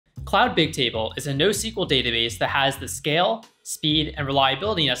Cloud Bigtable is a NoSQL database that has the scale, speed, and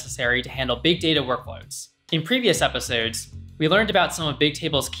reliability necessary to handle big data workloads. In previous episodes, we learned about some of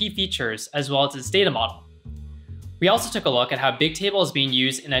Bigtable's key features as well as its data model. We also took a look at how Bigtable is being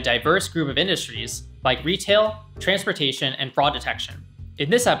used in a diverse group of industries like retail, transportation, and fraud detection. In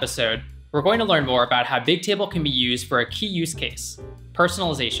this episode, we're going to learn more about how Bigtable can be used for a key use case,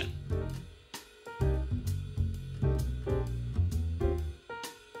 personalization.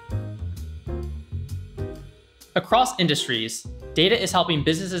 Across industries, data is helping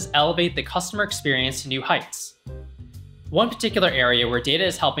businesses elevate the customer experience to new heights. One particular area where data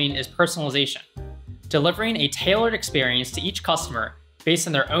is helping is personalization, delivering a tailored experience to each customer based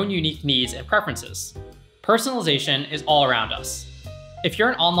on their own unique needs and preferences. Personalization is all around us. If you're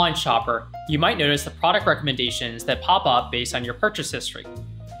an online shopper, you might notice the product recommendations that pop up based on your purchase history.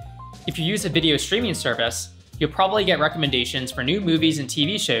 If you use a video streaming service, you'll probably get recommendations for new movies and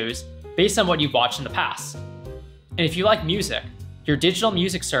TV shows based on what you've watched in the past. And if you like music, your digital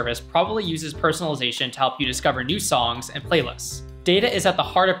music service probably uses personalization to help you discover new songs and playlists. Data is at the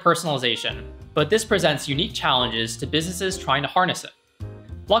heart of personalization, but this presents unique challenges to businesses trying to harness it.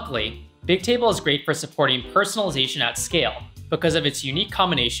 Luckily, Bigtable is great for supporting personalization at scale because of its unique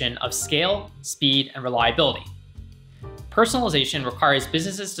combination of scale, speed, and reliability. Personalization requires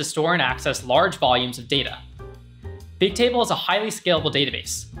businesses to store and access large volumes of data. Bigtable is a highly scalable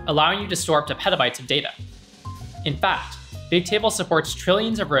database, allowing you to store up to petabytes of data. In fact, Bigtable supports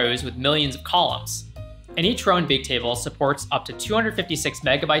trillions of rows with millions of columns, and each row in Bigtable supports up to 256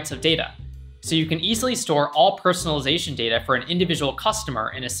 megabytes of data, so you can easily store all personalization data for an individual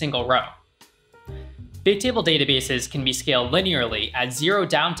customer in a single row. Bigtable databases can be scaled linearly at zero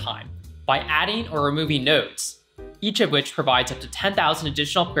downtime by adding or removing nodes, each of which provides up to 10,000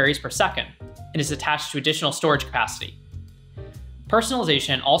 additional queries per second and is attached to additional storage capacity.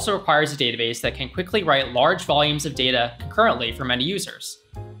 Personalization also requires a database that can quickly write large volumes of data concurrently for many users,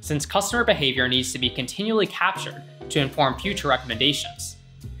 since customer behavior needs to be continually captured to inform future recommendations.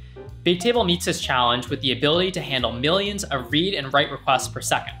 Bigtable meets this challenge with the ability to handle millions of read and write requests per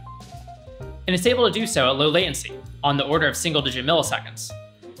second. And it's able to do so at low latency, on the order of single-digit milliseconds.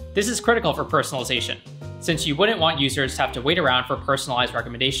 This is critical for personalization, since you wouldn't want users to have to wait around for personalized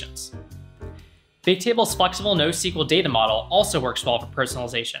recommendations. Bigtable's flexible NoSQL data model also works well for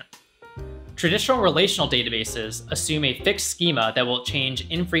personalization. Traditional relational databases assume a fixed schema that will change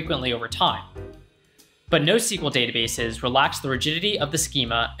infrequently over time. But NoSQL databases relax the rigidity of the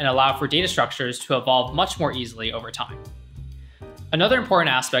schema and allow for data structures to evolve much more easily over time. Another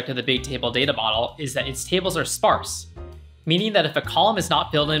important aspect of the Bigtable data model is that its tables are sparse, meaning that if a column is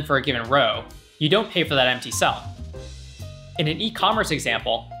not filled in for a given row, you don't pay for that empty cell. In an e-commerce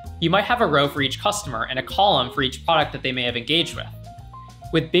example, you might have a row for each customer and a column for each product that they may have engaged with.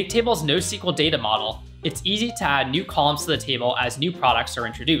 With Bigtable's NoSQL data model, it's easy to add new columns to the table as new products are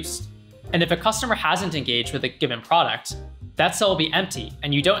introduced. And if a customer hasn't engaged with a given product, that cell will be empty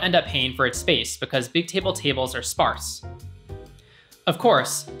and you don't end up paying for its space because Bigtable tables are sparse. Of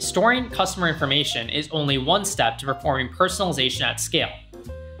course, storing customer information is only one step to performing personalization at scale.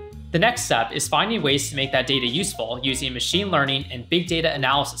 The next step is finding ways to make that data useful using machine learning and big data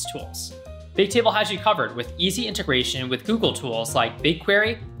analysis tools. Bigtable has you covered with easy integration with Google tools like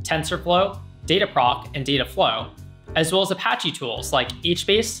BigQuery, TensorFlow, Dataproc, and Dataflow, as well as Apache tools like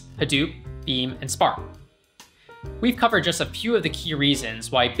HBase, Hadoop, Beam, and Spark. We've covered just a few of the key reasons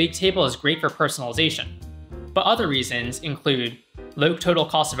why Bigtable is great for personalization, but other reasons include low total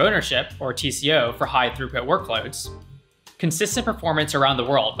cost of ownership, or TCO, for high throughput workloads, consistent performance around the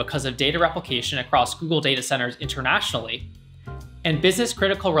world because of data replication across Google data centers internationally, and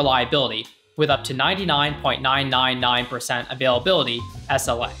business-critical reliability with up to 99.999% availability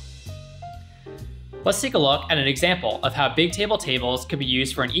SLA. Let's take a look at an example of how Bigtable tables could be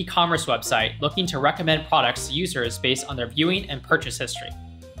used for an e-commerce website looking to recommend products to users based on their viewing and purchase history.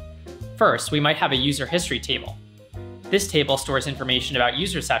 First, we might have a user history table. This table stores information about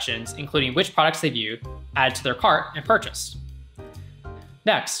user sessions, including which products they viewed, added to their cart, and purchased.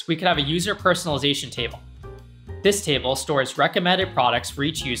 Next, we could have a user personalization table. This table stores recommended products for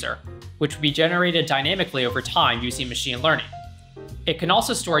each user, which will be generated dynamically over time using machine learning. It can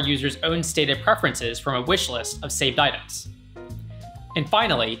also store users' own stated preferences from a wish list of saved items. And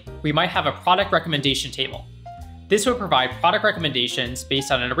finally, we might have a product recommendation table. This would provide product recommendations based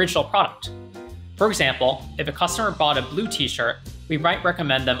on an original product. For example, if a customer bought a blue t-shirt, we might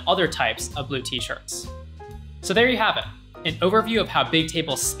recommend them other types of blue t-shirts. So there you have it, an overview of how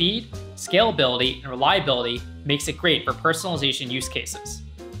Bigtable's speed, scalability, and reliability makes it great for personalization use cases.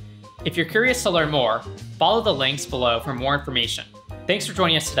 If you're curious to learn more, follow the links below for more information. Thanks for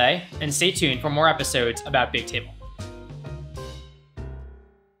joining us today, and stay tuned for more episodes about Bigtable.